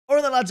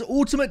Alright then lads,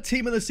 Ultimate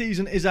Team of the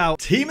Season is out.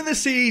 Team of the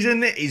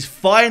Season is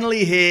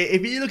finally here.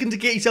 If you're looking to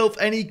get yourself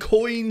any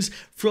coins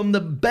from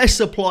the best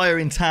supplier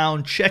in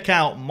town, check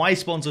out my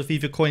sponsor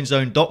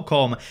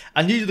FIFACoinZone.com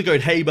and use the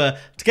code HABER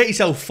to get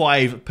yourself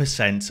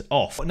 5%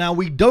 off. Now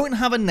we don't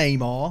have a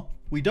Neymar,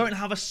 we don't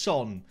have a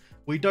Son,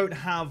 we don't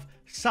have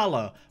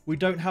Salah, we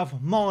don't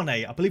have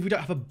Mane, I believe we don't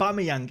have a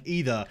Aubameyang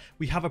either.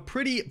 We have a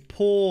pretty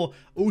poor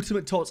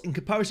Ultimate Tots in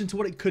comparison to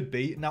what it could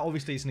be. Now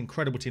obviously it's an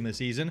incredible team of the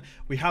season.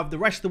 We have the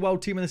rest of the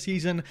world team of the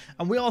season,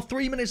 and we are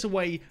 3 minutes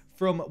away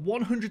from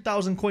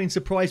 100,000 coin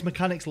surprise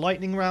mechanics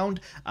lightning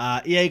round. EA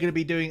are going to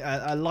be doing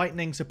a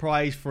lightning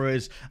surprise for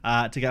us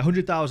to get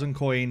 100,000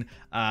 coin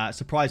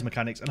surprise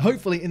mechanics, and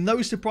hopefully in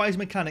those surprise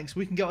mechanics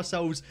we can get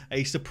ourselves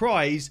a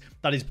surprise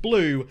that is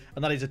blue,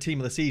 and that is a team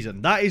of the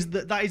season. That is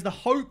the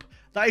hope.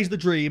 That is the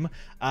dream.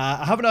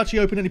 I haven't actually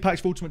opened any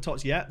packs for Ultimate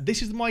Tots yet.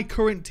 This is my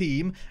current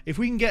team. If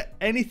we can get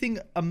anything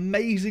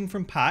amazing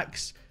from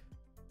packs,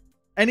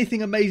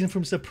 anything amazing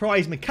from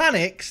surprise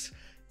mechanics,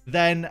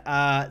 then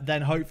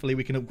hopefully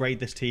we can upgrade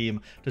this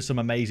team to some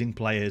amazing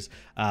players.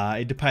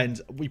 It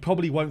depends. We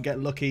probably won't get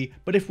lucky,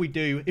 but if we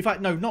do, in fact,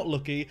 no, not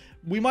lucky,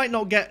 we might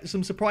not get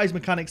some surprise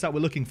mechanics that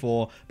we're looking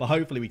for, but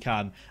hopefully we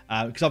can,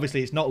 because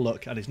obviously it's not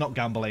luck, and it's not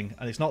gambling,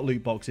 and it's not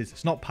loot boxes,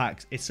 it's not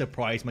packs, it's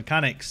surprise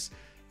mechanics.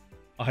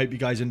 I hope you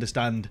guys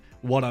understand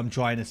what I'm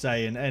trying to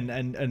say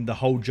and the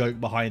whole joke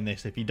behind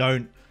this. If you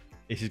don't,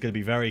 this is going to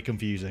be very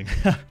confusing.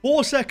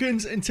 4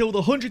 seconds until the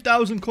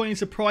 100,000 coin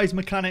surprise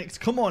mechanics.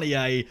 Come on,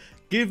 EA.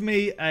 Give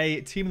me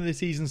a team of the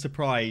season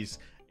surprise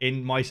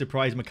in my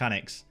surprise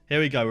mechanics. Here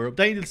we go. We're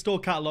updating the store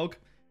catalog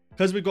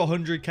because we've got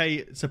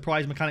 100k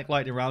surprise mechanic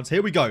lightning rounds.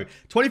 Here we go.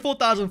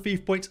 24,000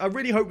 FIFA points. I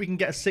really hope we can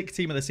get a 6th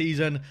team of the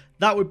season.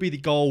 That would be the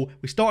goal.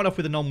 We're starting off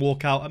with a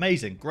non-walkout.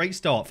 Amazing. Great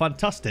start.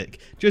 Fantastic.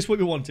 Just what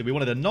we wanted. We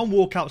wanted a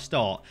non-walkout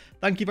start.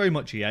 Thank you very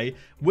much, EA.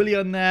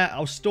 Willian there.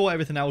 I'll store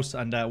everything else,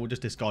 and we'll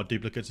just discard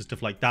duplicates and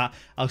stuff like that.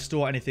 I'll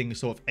store anything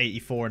sort of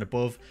 84 and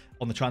above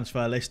on the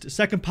transfer list.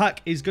 Second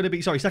pack is going to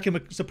be... Sorry,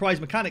 second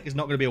surprise mechanic is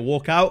not going to be a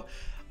walkout.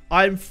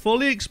 I'm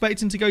fully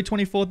expecting to go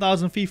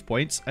 24,000 FIFA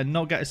points and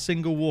not get a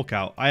single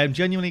walkout. I am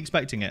genuinely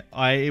expecting it.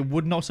 It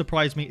would not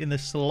surprise me in the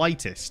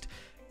slightest.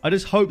 I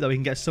just hope that we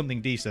can get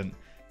something decent.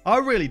 I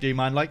really do,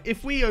 man. Like,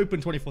 if we open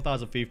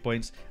 24,000 FIFA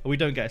points and we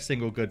don't get a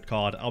single good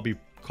card, I'll be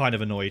kind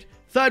of annoyed.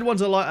 Third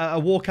one's a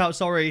walkout,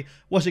 sorry.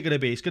 What's it going to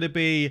be? It's going to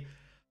be...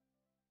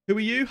 Who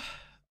are you?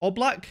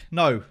 Oblak?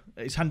 No,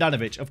 it's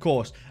Handanovic, of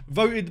course.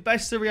 Voted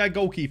best Serie A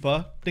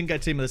goalkeeper. Didn't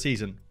get team of the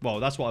season. Well,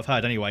 that's what I've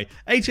heard anyway.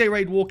 88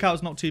 raid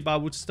walkout's not too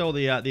bad. We'll store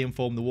the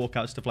inform, the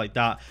walkout, stuff like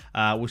that.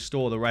 We'll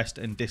store the rest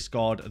and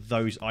discard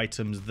those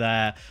items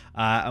there.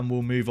 And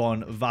we'll move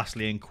on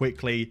vastly and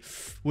quickly.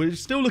 We're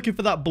still looking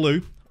for that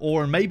blue,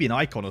 or maybe an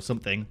icon or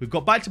something. We've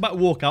got back-to-back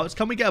walkouts.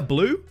 Can we get a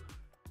blue?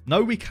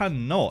 No, we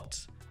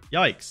cannot.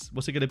 Yikes.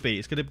 What's it going to be?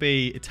 It's going to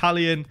be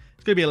Italian.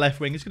 It's going to be a left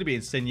wing. It's going to be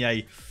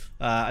Insigne.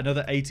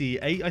 Another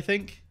 88, I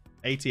think.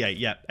 88,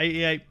 yeah.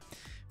 88.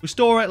 We'll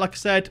store it, like I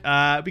said.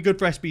 It'll be good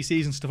for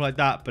SBCs and stuff like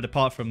that. But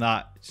apart from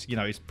that, you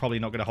know, it's probably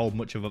not going to hold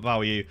much of a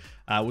value.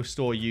 We'll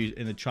store you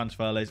in the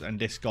transfer list and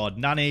discard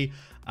Nani.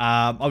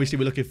 Obviously,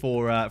 we're looking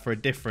for a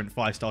different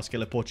 5-star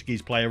skiller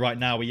Portuguese player right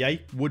now.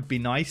 EA would be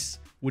nice.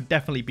 Would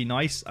definitely be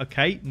nice.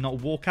 Okay, not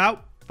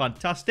walkout.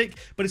 Fantastic.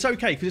 But it's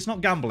okay because it's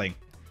not gambling.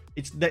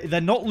 They're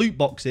not loot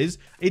boxes.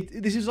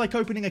 This is like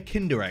opening a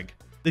Kinder egg.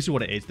 This is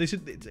what it is. This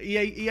is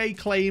EA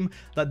claim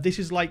that this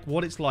is like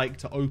what it's like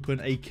to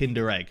open a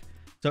Kinder egg.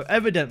 So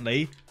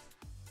evidently,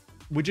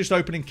 we're just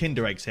opening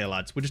Kinder eggs here,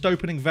 lads. We're just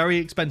opening very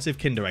expensive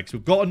Kinder eggs.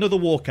 We've got another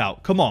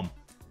walkout. Come on.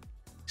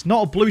 It's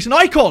not a blue. It's an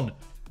icon.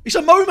 It's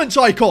a Moments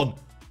icon.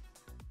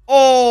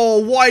 Oh,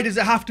 why does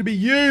it have to be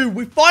you?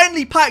 We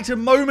finally packed a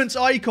Moments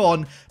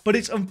icon, but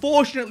it's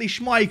unfortunately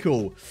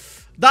Schmeichel.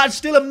 That's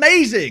still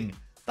amazing.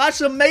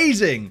 That's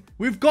amazing.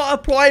 We've got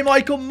a prime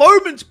icon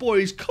Moments,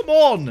 boys. Come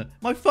on.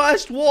 My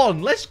first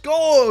one. Let's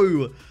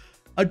go.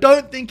 I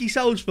don't think he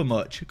sells for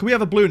much. Can we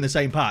have a blue in the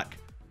same pack?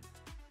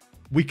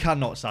 We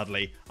cannot,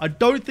 sadly. I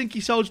don't think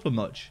he sells for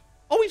much.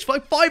 Oh, he's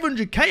like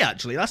 500k,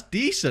 actually. That's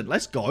decent.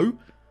 Let's go.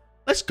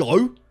 Let's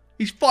go.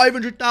 He's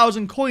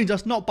 500,000 coins.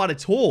 That's not bad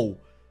at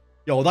all.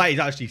 Yo, that is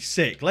actually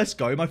sick. Let's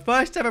go. My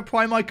first ever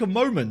prime icon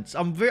Moments.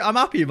 I'm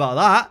happy about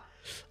that.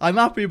 I'm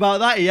happy about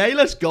that, EA.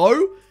 Let's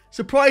go.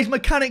 Surprise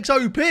mechanics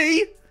OP.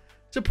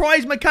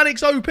 Surprise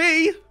mechanics OP.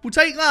 We'll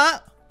take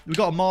that. We've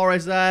got a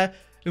Mahrez there.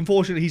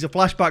 Unfortunately, he's a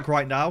flashback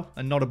right now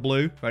and not a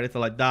blue or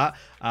anything like that.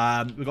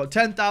 We've got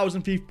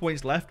 10,000 FIFA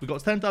points left. We've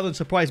got 10,000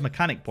 surprise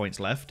mechanic points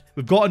left.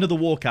 We've got another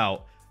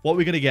walkout. What are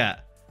we going to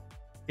get?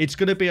 It's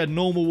going to be a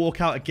normal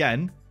walkout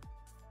again.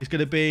 It's going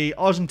to be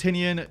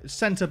Argentinian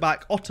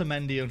centre-back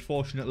Otamendi,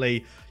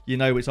 unfortunately. you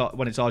know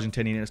when it's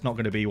Argentinian, it's not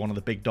going to be one of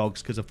the big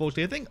dogs, because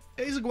unfortunately, I think,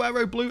 is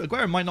Aguero blue?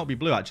 Aguero might not be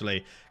blue,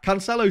 actually.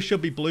 Cancelo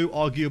should be blue,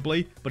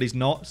 arguably, but he's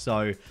not,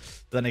 so...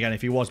 Then again,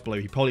 if he was blue,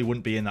 he probably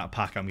wouldn't be in that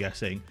pack, I'm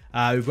guessing.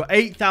 We've got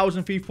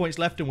 8,000 FIFA points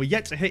left, and we're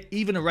yet to hit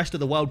even the rest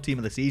of the world team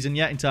of the season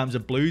yet in terms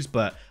of blues,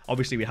 but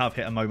obviously we have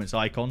hit a moment's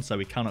icon, so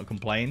we cannot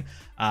complain.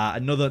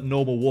 Another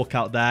normal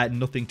walkout there,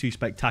 nothing too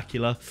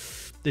spectacular.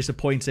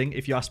 Disappointing,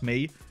 if you ask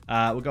me.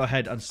 We'll go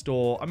ahead and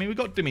store... I mean, we've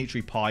got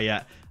Dimitri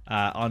Payet,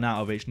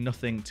 Arnautovic,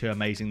 nothing too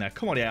amazing there.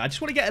 Come on, yeah, I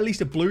just want to get at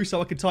least a blue so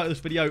I can title this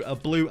video a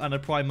blue and a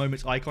prime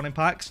moments icon in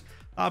packs.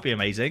 That'd be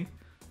amazing.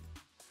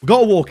 We've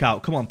got a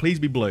walkout. Come on, please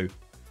be blue.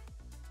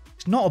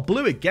 It's not a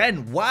blue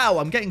again. Wow,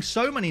 I'm getting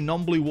so many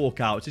non-blue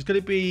walkouts. It's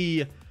going to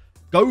be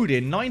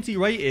Godin, 90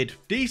 rated.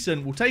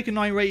 Decent. We'll take a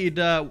 9 rated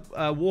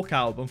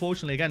walkout. But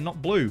unfortunately, again,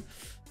 not blue.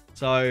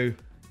 So,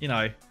 you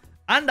know.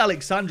 And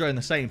Alexandro in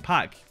the same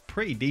pack.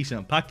 Pretty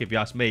decent pack, if you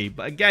ask me.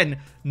 But again,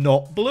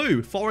 not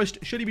blue. Forrest,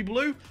 should he be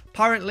blue?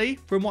 Apparently,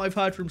 from what I've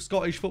heard from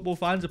Scottish football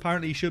fans,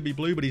 apparently he should be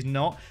blue, but he's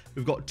not.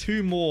 We've got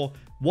 2 more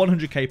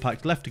 100k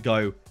packs left to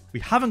go.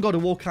 We haven't got a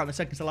walkout in the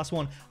second to last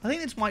one. I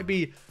think this might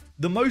be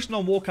the most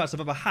non-walkouts I've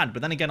ever had,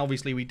 but then again,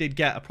 obviously, we did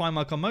get a prime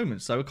icon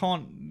moment, so we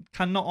can't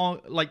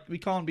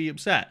be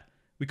upset.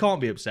 We can't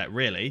be upset,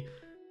 really.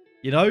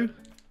 You know?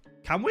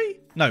 Can we?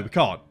 No, we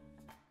can't.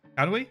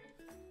 Can we?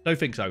 Don't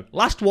think so.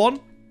 Last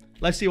one.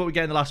 Let's see what we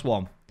get in the last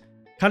one.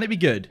 Can it be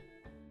good?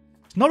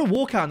 It's not a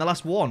walkout in the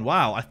last one.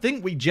 Wow. I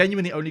think we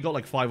genuinely only got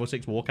like 5 or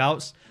 6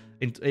 walkouts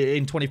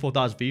in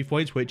 24,000 view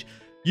points, which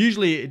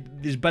usually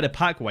is better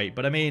pack weight,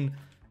 but I mean...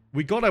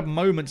 We got a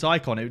moment's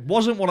icon. It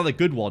wasn't one of the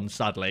good ones,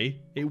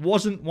 sadly. It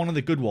wasn't one of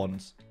the good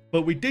ones.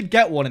 But we did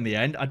get one in the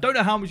end. I don't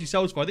know how much he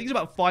sells for. I think it's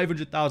about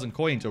 500,000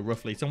 coins or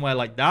roughly, somewhere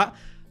like that.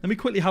 Let me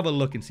quickly have a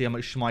look and see how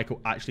much Schmeichel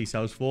actually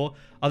sells for.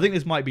 I think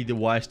this might be the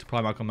worst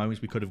prime icon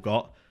moments we could have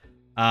got.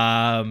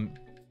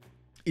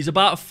 He's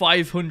about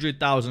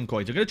 500,000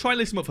 coins. I'm going to try and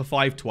list him up for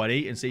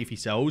 520 and see if he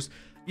sells.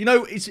 You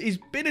know, it's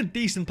been a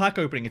decent pack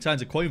opening in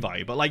terms of coin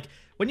value, but like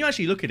when you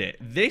actually look at it,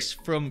 this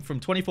from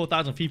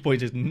 24,000 FIFA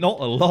points is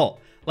not a lot.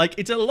 Like,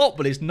 it's a lot,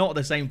 but it's not at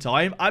the same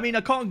time. I mean,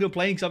 I can't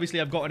complain because obviously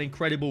I've got an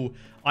incredible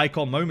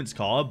icon moments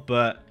card,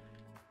 but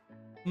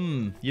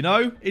you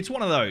know, it's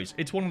one of those.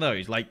 It's one of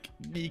those. Like,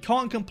 you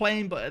can't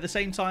complain, but at the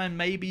same time,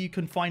 maybe you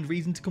can find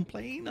reason to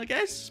complain, I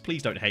guess.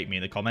 Please don't hate me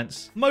in the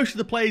comments. Most of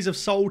the players have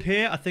sold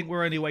here. I think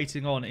we're only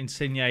waiting on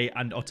Insigne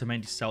and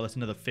Otamendi to sell. That's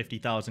another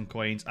 50,000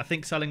 coins. I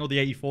think selling all the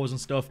 84s and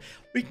stuff,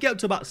 we can get up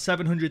to about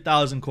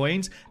 700,000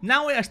 coins.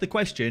 Now I ask the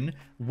question,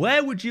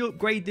 where would you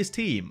upgrade this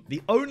team?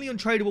 The only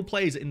untradeable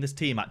players in this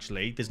team,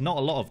 actually, there's not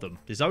a lot of them.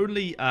 There's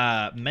only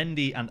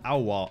Mendy and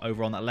Aouar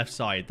over on that left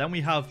side. Then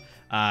we have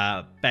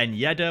Ben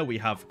Yedder, we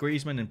have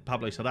Griezmann and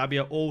Pablo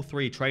Sarabia, all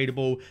 3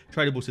 tradable.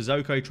 Tradable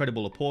Sissoko,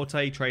 tradable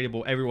Laporte,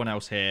 tradable everyone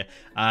else here.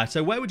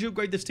 So where would you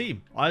upgrade this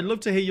team? I'd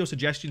love to hear your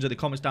suggestions in the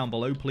comments down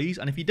below, please.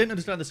 And if you didn't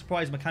understand the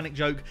surprise mechanic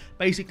joke,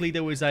 basically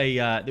there was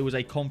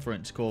a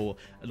conference call,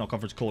 not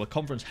conference call, a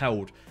conference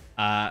held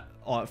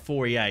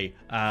for EA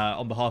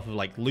on behalf of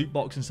like loot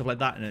box and stuff like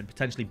that, and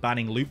potentially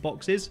banning loot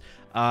boxes.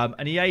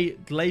 And EA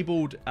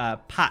labeled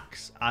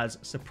packs as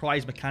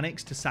surprise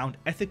mechanics to sound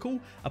ethical.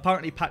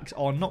 Apparently packs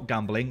are not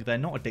gambling, they're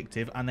not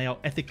addictive, and they are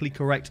ethically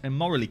correct and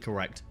morally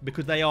correct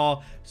because they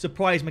are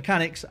surprise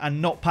mechanics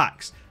and not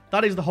packs.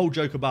 That is the whole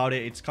joke about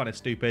it. It's kind of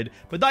stupid,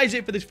 but that is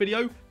it for this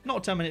video.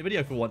 Not a 10-minute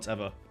video for once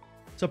ever.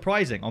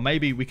 Surprising. Or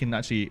maybe we can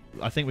actually,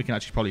 I think we can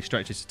actually probably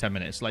stretch this to 10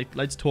 minutes. Like,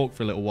 let's talk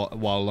for a little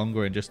while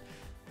longer and just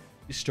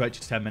stretch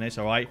it to 10 minutes,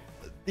 all right?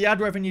 The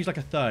ad revenue is like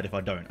a third if I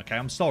don't, okay?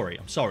 I'm sorry.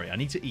 I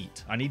need to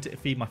eat. I need to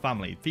feed my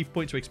family. FIFA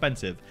points are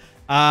expensive.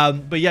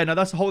 But yeah, no,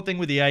 that's the whole thing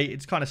with EA.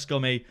 It's kind of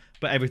scummy,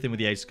 but everything with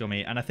EA is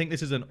scummy. And I think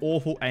this is an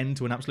awful end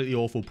to an absolutely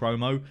awful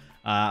promo.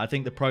 I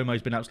think the promo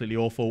has been absolutely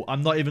awful.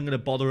 I'm not even going to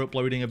bother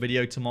uploading a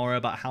video tomorrow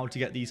about how to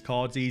get these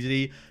cards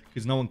easily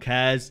because no one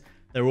cares.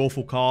 They're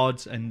awful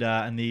cards, and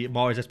the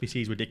Mahrez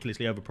SBC is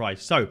ridiculously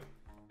overpriced. So,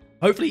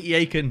 hopefully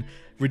EA can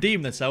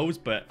redeem themselves,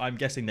 but I'm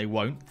guessing they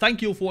won't.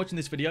 Thank you all for watching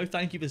this video.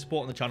 Thank you for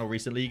supporting the channel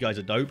recently. You guys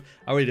are dope.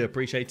 I really do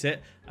appreciate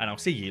it, and I'll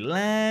see you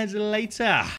later.